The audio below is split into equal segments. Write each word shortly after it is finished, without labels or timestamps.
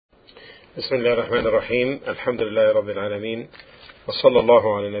بسم الله الرحمن الرحيم. الحمد لله رب العالمين، وصلى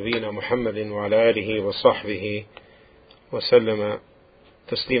الله على نبينا محمد وعلى آله وصحبه وسلم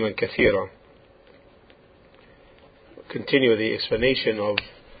تسليما كثيرا. Continue the explanation of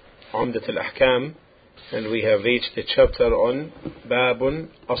Umdat al-Ahkam, and we have reached the chapter on Babun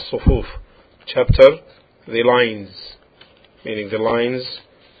as-Sufuf, chapter the lines, meaning the lines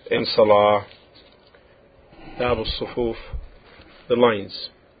in Salah. Bab as-Sufuf, the lines.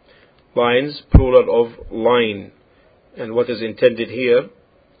 Lines, plural of line, and what is intended here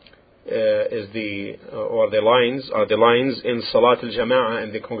is the lines in Salat al-Jama'ah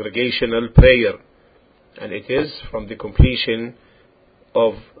and the congregational prayer, and it is from the completion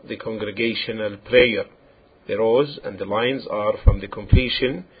of the congregational prayer. The rows and the lines are from the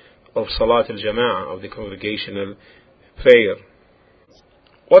completion of Salat al-Jama'ah, of the congregational prayer.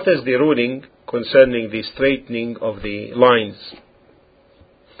 What is the ruling concerning the straightening of the lines?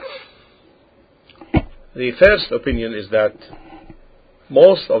 The first opinion is that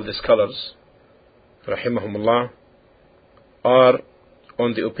most of the scholars, rahimahumullah, are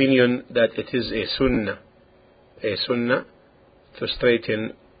on the opinion that it is a sunnah to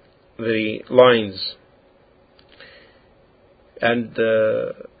straighten the lines. And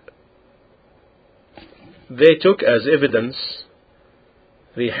they took as evidence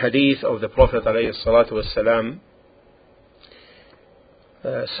the hadith of the Prophet alayhi salatu wassalam,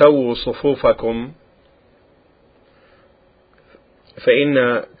 سووا صفوفكم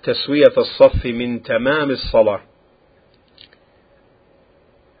فإن تسوية الصف من تمام الصلاة.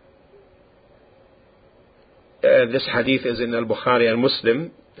 This hadith is in Al-Bukhari and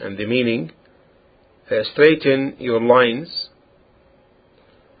Muslim, and the meaning, straighten your lines,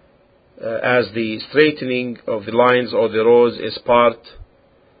 as the straightening of the lines or the rows is part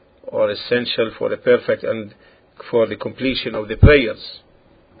or essential for the perfect and for the completion of the prayers.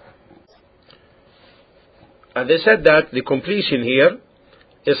 And they said that the completion here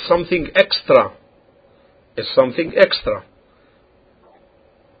is something extra.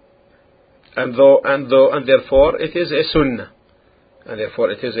 And therefore it is a sunnah.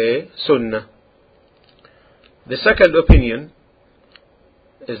 The second opinion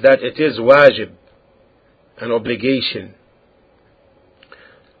is that it is wajib, an obligation.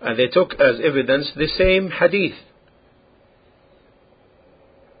 And they took as evidence the same hadith.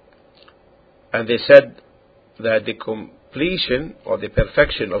 And they said that the completion or the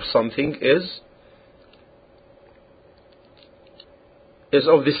perfection of something is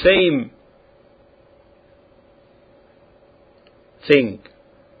of the same thing.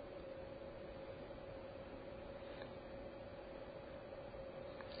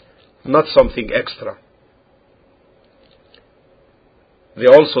 Not something extra. They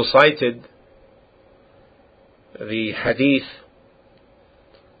also cited the hadith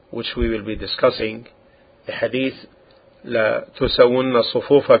which we will be discussing, the hadith لا تسون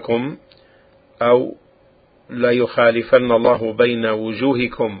صفوفكم أو لا يخالفن الله بين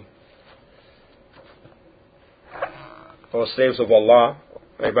وجوهكم. O slaves of Allah,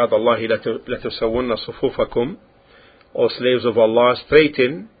 عباد الله لا تسون صفوفكم, O slaves of Allah,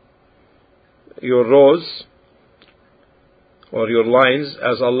 straighten your rows or your lines,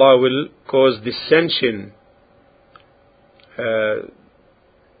 as Allah will cause dissension,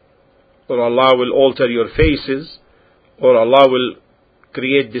 or Allah will alter your faces, or Allah will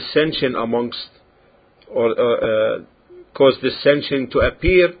create dissension amongst, or cause dissension to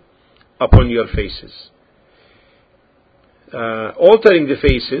appear upon your faces. Altering the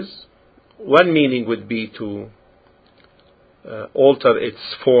faces, one meaning would be to alter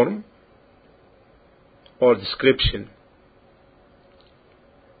its form or description.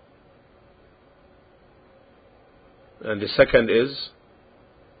 And the second is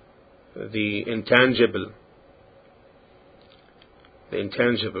the intangible,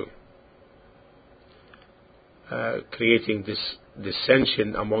 creating this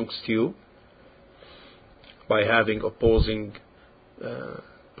dissension amongst you by having opposing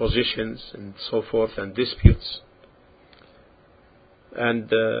positions and so forth, and disputes. And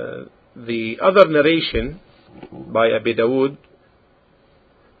the other narration by Abi Dawood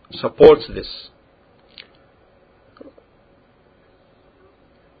supports this.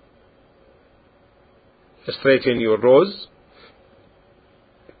 Straighten your rows.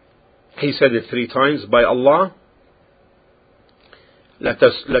 He said it 3 times. By Allah,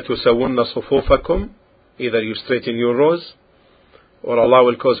 لَتُسَوُنَّ صُفُوفَكُمْ, either you straighten your rows, or Allah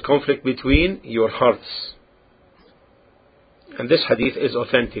will cause conflict between your hearts. And this hadith is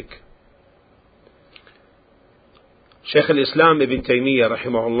authentic. Shaykh al-Islam Ibn Taymiyyah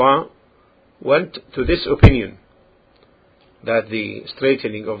rahimahullah went to this opinion, that the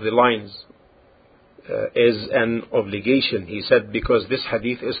straightening of the lines is an obligation. He said because this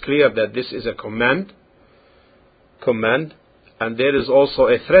hadith is clear that this is a command, and there is also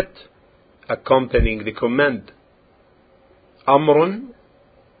a threat accompanying the command. Amrun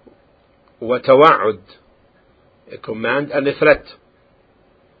wa tawa'ud, a command and a threat.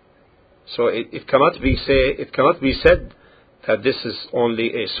 So it cannot be said that this is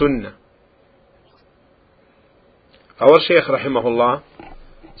only a sunnah. Our Shaykh rahimahullah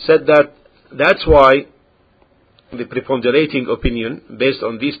said that that's why the preponderating opinion based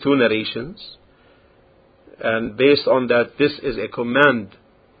on these two narrations and based on that this is a command,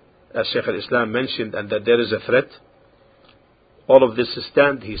 as Shaykh al-Islam mentioned, and that there is a threat, all of this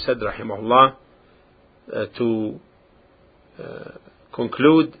stand, he said rahimahullah, to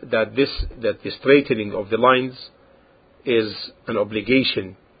conclude that the straightening of the lines is an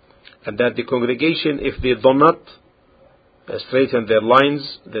obligation, and that the congregation, if they do not straighten their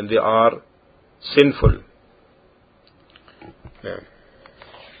lines, then they are sinful. Yeah.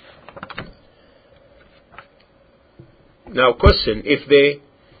 Now question, if they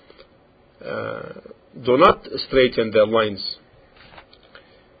do not straighten their lines,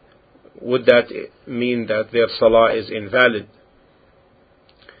 would that mean that their salah is invalid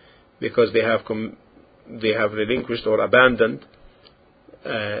because they have relinquished or abandoned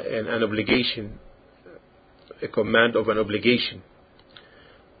an obligation, a command of an obligation?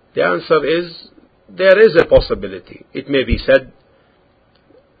 The answer is there is a possibility. It may be said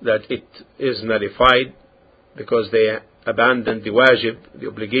that it is nullified because they abandoned the wajib, the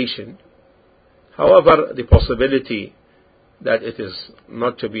obligation. However, the possibility that it is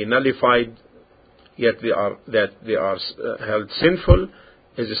not to be nullified, yet they are held sinful,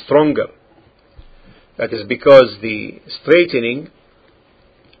 is stronger. That is because the straightening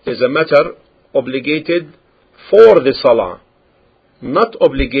is a matter obligated for the salah, not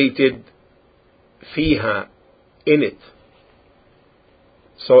obligated fiha, in it.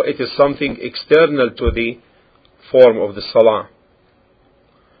 So it is something external to the form of the salah.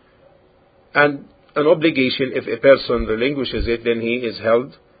 And an obligation, if a person relinquishes it, then he is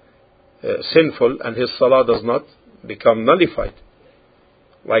held sinful and his salah does not become nullified.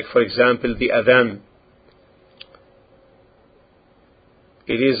 Like for example the adhan.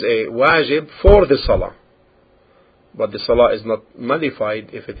 It is a wajib for the salah, but the salah is not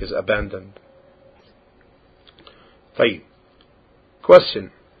nullified if it is abandoned. طيب.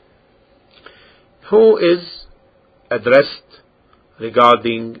 Question. Who is addressed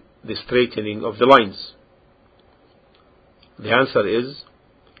regarding the straightening of the lines? The answer is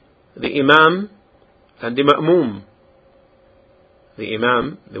the Imam and the Ma'mum. The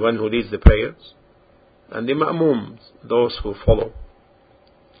Imam, the one who leads the prayers, and the Ma'mum, those who follow.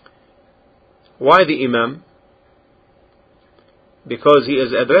 Why the Imam? Because he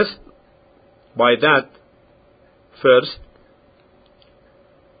is addressed by that first,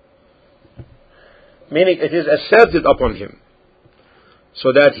 meaning it is asserted upon him,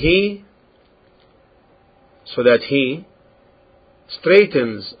 so that he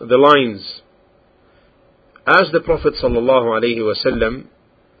straightens the lines as the Prophet ﷺ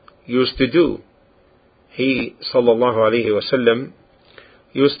used to do. He ﷺ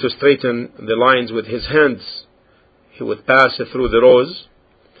used to straighten the lines with his hands. He would pass through the rows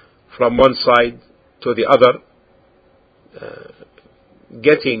from one side to the other,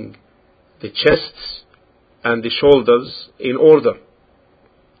 getting the chests and the shoulders in order.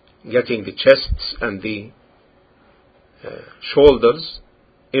 Getting the chests and the shoulders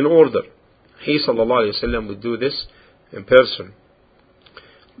in order. He ﷺ would do this in person.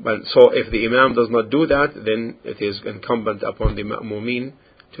 But so if the Imam does not do that, then it is incumbent upon the Ma'mumeen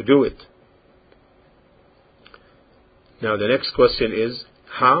to do it. Now the next question is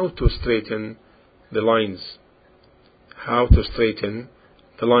how to straighten the lines. How to straighten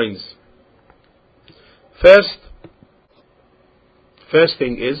the lines. First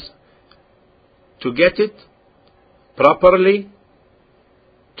thing is to get it properly,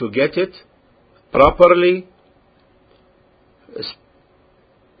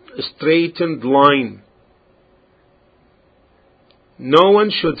 straightened line. No one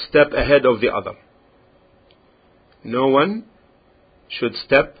should step ahead of the other. No one should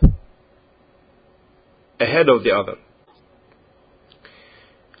step ahead of the other.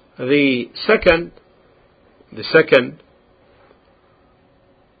 The second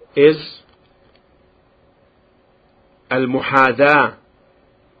is al-muhadha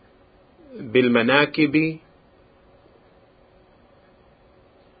bil-manakib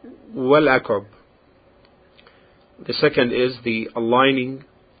wal-akab. The second is the aligning,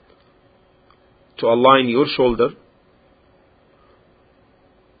 to align your shoulder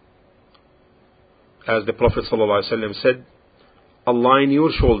as the Prophet ﷺ said, align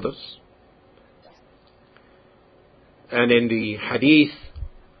your shoulders. And in the hadith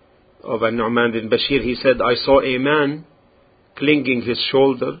of An-Nu'man bin Bashir, he said, I saw a man clinging his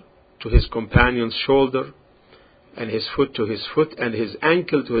shoulder to his companion's shoulder, and his foot to his foot, and his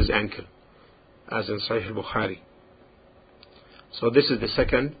ankle to his ankle, as in Sahih al-Bukhari. So this is the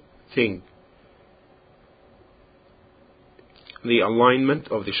second thing, the alignment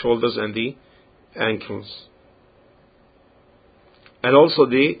of the shoulders and the ankles. And also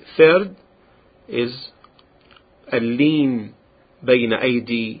the third is اللين بين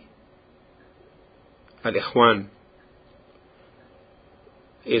أيدي الإخوان,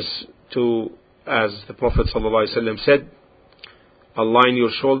 is to, as the Prophet ﷺ said, align your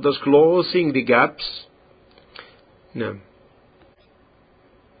shoulders, closing the gaps. Now,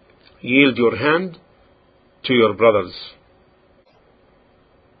 yield your hand to your brothers.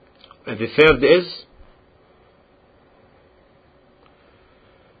 And the third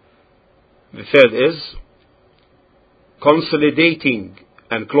is consolidating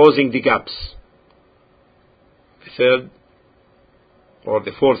and closing the gaps. The third, or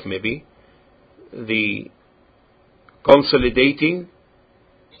the fourth maybe, the consolidating.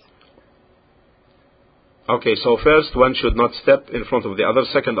 Okay, so first, one should not step in front of the other.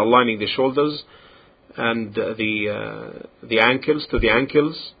 Second, aligning the shoulders and the ankles to the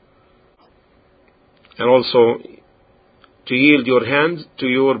ankles. And also to yield your hand to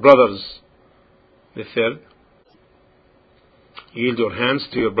your brothers. The third, yield your hands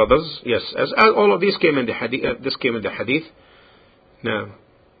to your brothers. Yes, as all of these came in the hadith. This came in the hadith. Now,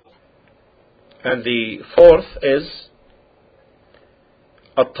 and the fourth is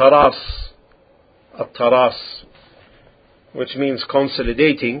at-taras, which means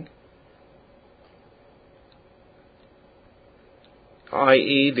consolidating,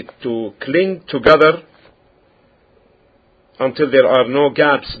 i.e. to cling together until there are no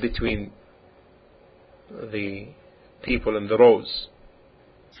gaps between the people in the rows.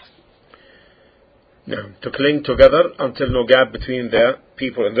 Now, to cling together until no gap between the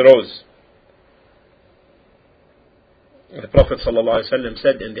people in the rows. The Prophet ﷺ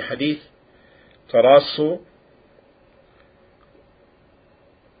said in the hadith, تراصوا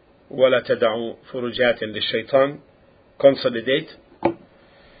ولا تدعوا فرجات للشيطان, consolidate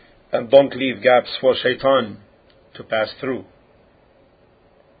and don't leave gaps for shaitan to pass through.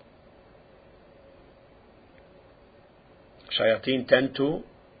 Shayateen tend to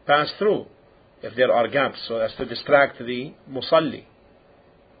pass through if there are gaps, so as to distract the musalli.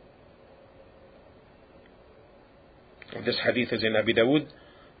 This hadith is in Abi Dawud,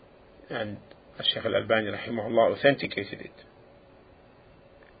 and Shaykh al-Albani rahimahullah authenticated it.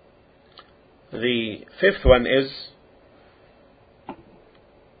 The fifth one is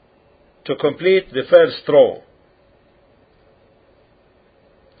to complete the first row.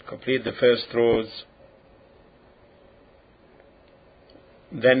 Complete the first rows.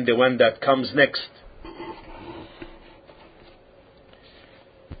 Then the one that comes next.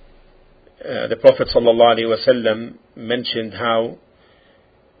 The Prophet ﷺ mentioned how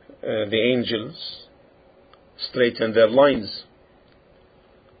the angels straighten their lines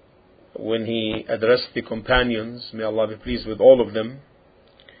when he addressed the companions. May Allah be pleased with all of them.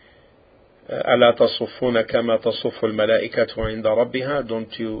 ألا تصفون كما تصف الملائكة عند ربها?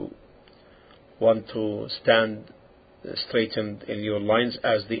 Don't you want to stand straightened in your lines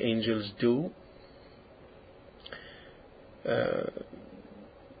as the angels do?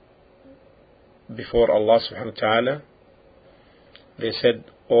 Before Allah subhanahu wa ta'ala, they said,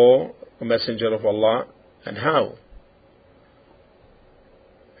 O Messenger of Allah, and how?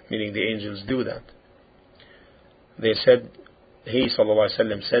 Meaning the angels do that. They said, he sallallahu alayhi wa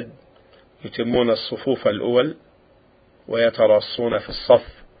sallam said, يتمون الصفوف الأول ويتراصون في الصف.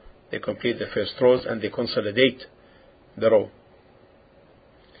 They complete the first rows and they consolidate the row.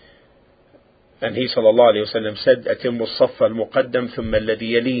 And he sallallahu alayhi wa sallam said, أتم الصف المقدم ثم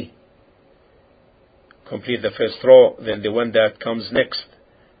الذي يليه. Complete the first row, then the one that comes next,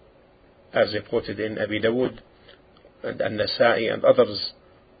 as reported in Abi Dawud and An-Nasa'i and others,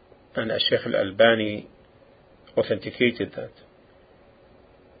 and Shaykh al-Albani authenticated that.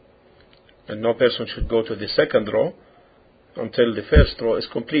 And no person should go to the second row until the first row is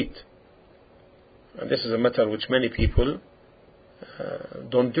complete. And this is a matter which many people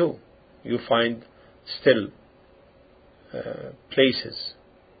don't do. You find still places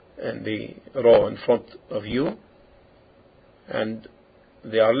in the row in front of you, and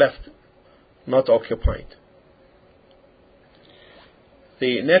they are left not occupied.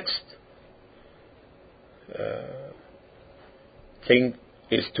 The next thing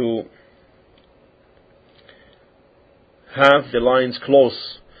is to have the lines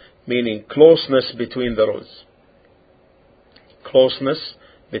close, meaning closeness between the rows. Closeness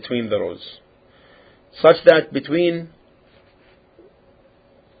between the rows. Such that between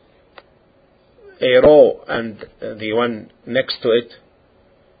a row and the one next to it,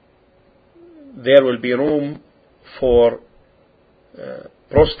 there will be room for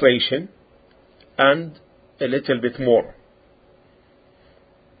prostration and a little bit more.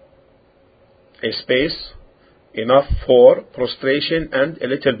 A space enough for prostration and a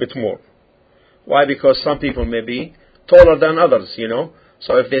little bit more. Why? Because some people may be taller than others,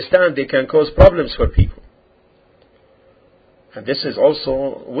 so if they stand, they can cause problems for people. And this is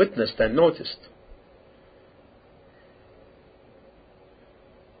also witnessed and noticed.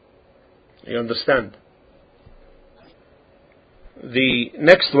 You understand? The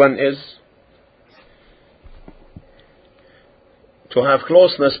next one is to have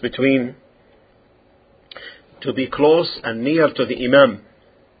closeness between, to be close and near to the Imam,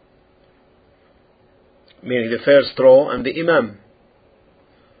 meaning the first row and the Imam.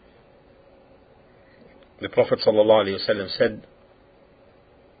 The Prophet ﷺ said,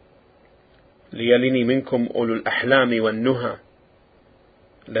 لِيَلِنِ مِنْكُمْ أُولُو الْأَحْلَامِ وَالنُّهَى.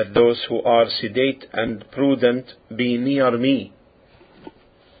 Let those who are sedate and prudent be near me.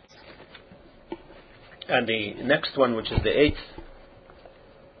 And the next one, which is the 8th,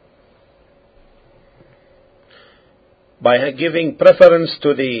 by giving preference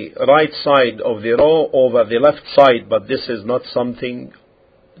to the right side of the row over the left side, but this is not something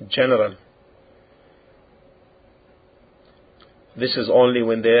general. This is only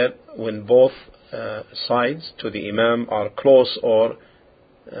when both sides to the Imam are close or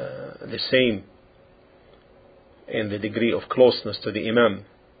the same in the degree of closeness to the Imam.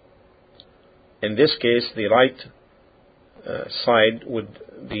 In this case, the right side would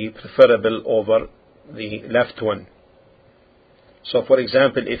be preferable over the left one. So, for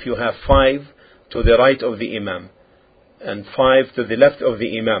example, if you have 5 to the right of the Imam and 5 to the left of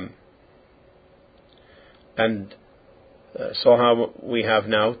the Imam, and so how we have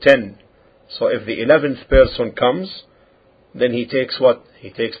now 10. So if the 11th person comes, then he takes what? He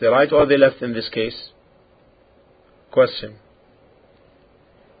takes the right or the left in this case? Question.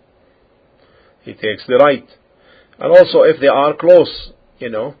 He takes the right. And also if they are close,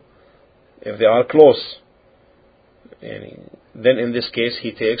 if they are close, then in this case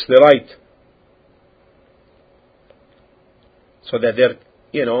he takes the right. So that there,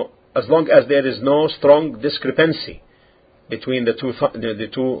 as long as there is no strong discrepancy between the two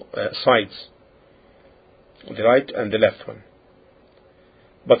sides, the right and the left one.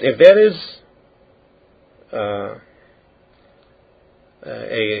 But if there is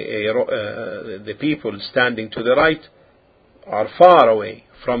the people standing to the right are far away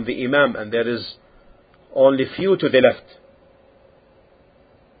from the Imam and there is only few to the left,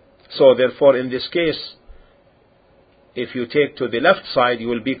 so therefore in this case, if you take to the left side, you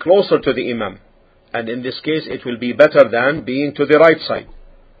will be closer to the Imam, and in this case it will be better than being to the right side.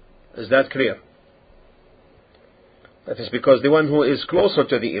 Is that clear? That is because the one who is closer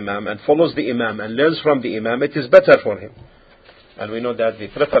to the Imam and follows the Imam and learns from the Imam, it is better for him. And we know that the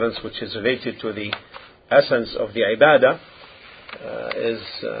preference which is related to the essence of the ibadah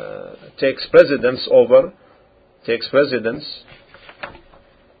takes precedence.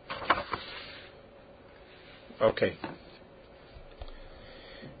 Okay.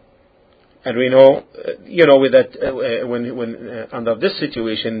 And we know, with that, when under this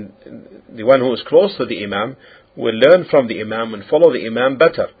situation, the one who is close to the Imam will learn from the Imam and follow the Imam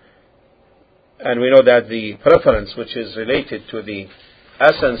better. And we know that the preference which is related to the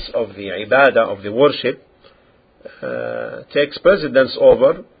essence of the ibadah, of the worship, takes precedence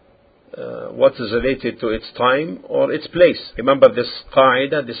over what is related to its time or its place. Remember this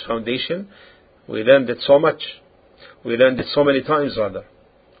qaida, this foundation, we learned it so much. We learned it so many times rather.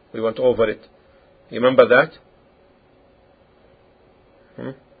 We went over it. Remember that?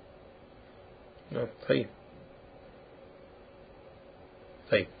 No. طيب.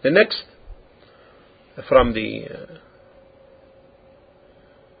 The next from the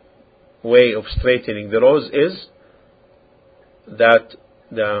way of straightening the rows is that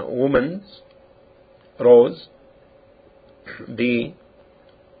the woman's rows be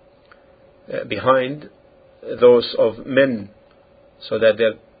behind those of men, so that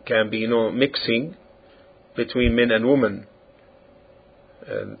there can be no mixing between men and women,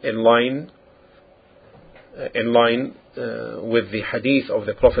 in line with the hadith of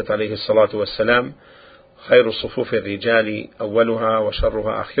the Prophet عليه الصلاة والسلام: خير صفوف الرجال أولها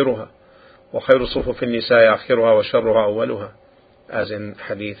وشرها آخرها وخير صفوف النساء آخرها وشرها أولها, as in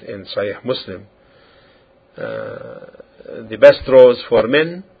hadith in Sahih Muslim. the best rows for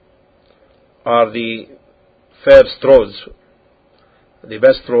men are the first rows. The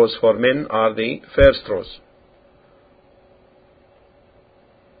best rows for men are the first rows.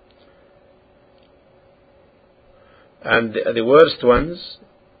 And the worst ones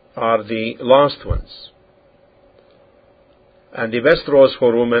are the last ones. And the best rows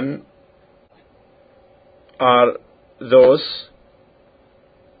for women are those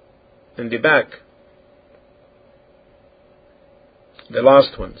in the back, the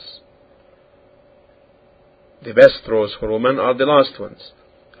last ones. The best rows for women are the last ones,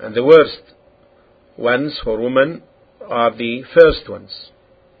 and the worst ones for women are the first ones.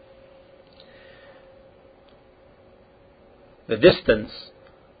 The distant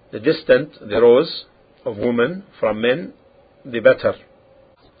the rows of women from men, the better.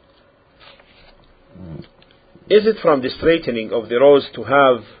 Is it from the straightening of the rows to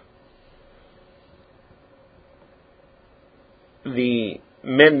have the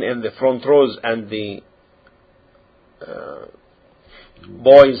men in the front rows and the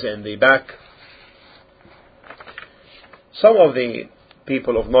boys in the back? Some of the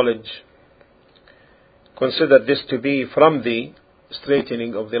people of knowledge consider this to be from the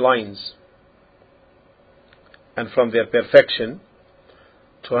straightening of the lines and from their perfection,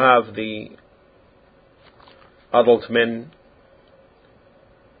 to have the adult men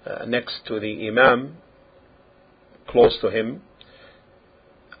next to the Imam, close to him,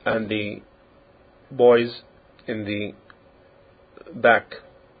 and the boys in the back.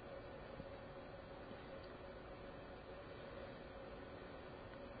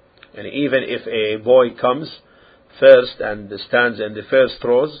 And even if a boy comes first and stands in the first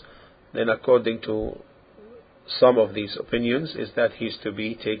rows, then according to some of these opinions is that he is to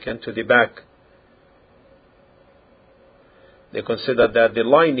be taken to the back. They consider that the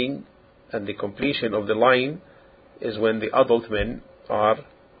lining and the completion of the line is when the adult men are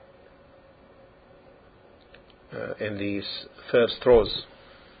in these first rows.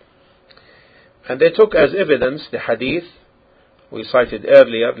 And they took as evidence the hadith we cited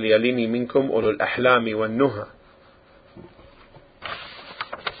earlier, لِيَلِنِ مِنْكُمْ أُولُو الْأَحْلَامِ وَالنُّهَى.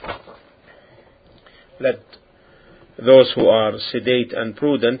 Let those who are sedate and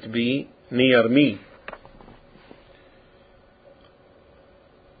prudent be near me.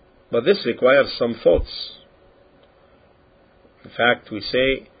 But this requires some thoughts. In fact, we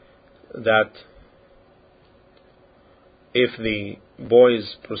say that if the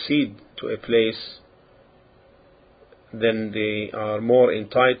boys proceed to a place, then they are more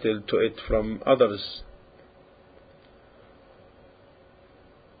entitled to it from others.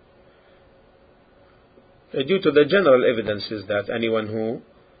 Due to the general evidences that anyone who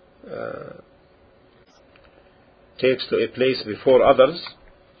takes to a place before others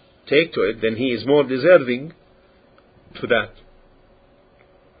take to it, then he is more deserving to that.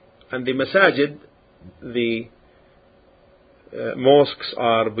 And the masajid, the mosques,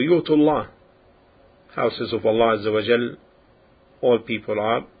 are buyutullah, houses of Allah Azza wa Jal. All people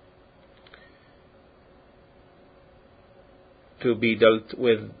are to be dealt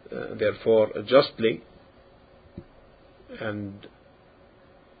with therefore justly. And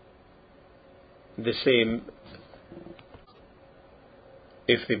the same,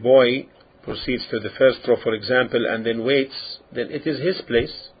 if the boy proceeds to the first row, for example, and then waits, then it is his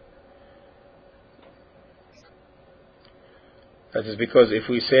place. That is because if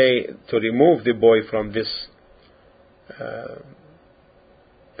we say to remove the boy from this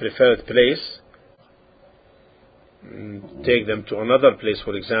preferred place, take them to another place,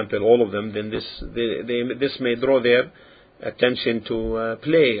 for example, all of them, then this may draw their attention to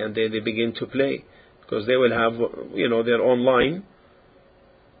play, and they begin to play, because they will have their own line.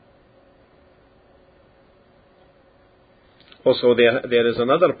 Also, there is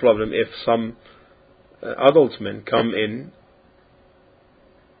another problem. If some adult men come in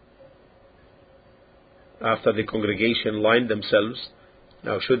after the congregation line themselves,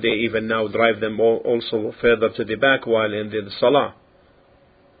 now should they even now drive them also further to the back while in the salah?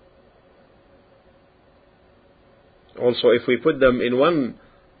 Also, if we put them in one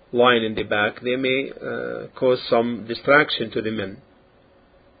line in the back, they may cause some distraction to the men.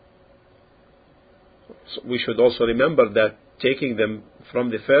 So we should also remember that taking them from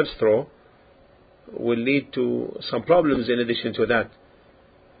the first row will lead to some problems. In addition to that,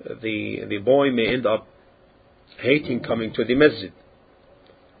 the boy may end up hating coming to the masjid.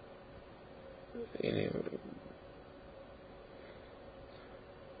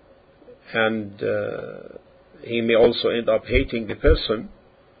 And he may also end up hating the person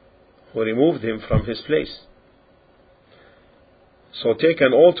who removed him from his place. So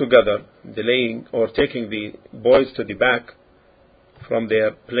taken all together, delaying or taking the boys to the back from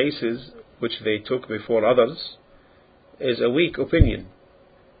their places which they took before others is a weak opinion.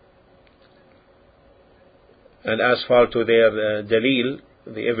 And as far to their dalil,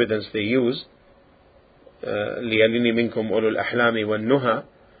 the evidence they use, لِيَلِنِ مِنْكُمْ أُولُو الْأَحْلَامِ وَالنُّهَى,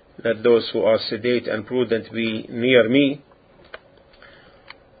 let those who are sedate and prudent be near me.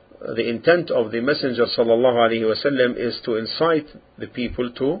 The intent of the Messenger ﷺ is to incite the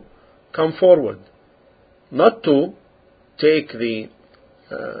people to come forward, not to take the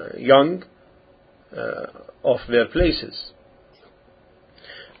young off their places.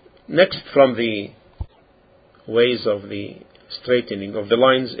 Next from the ways of the straightening of the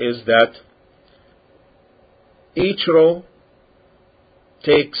lines is that each row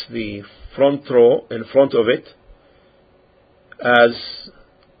takes the front row in front of it as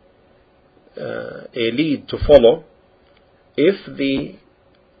a lead to follow if the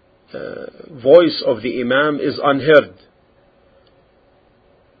voice of the Imam is unheard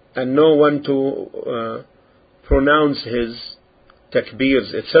and no one to pronounce his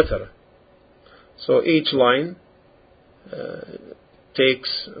takbirs, etc. So each line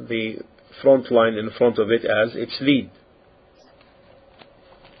takes the front line in front of it as its lead.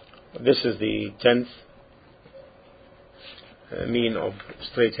 This is the 10th mean of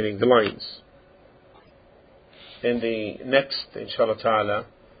straightening the lines. In the next, inshallah ta'ala,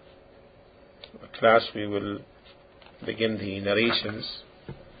 class, we will begin the narrations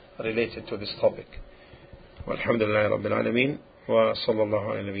related to this topic. Walhamdulillah Rabbil Alameen, wa sallallahu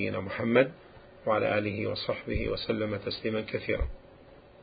ala nabiyyina Muhammad wa ala alihi wa sahbihi wa sallama tasliman kathira.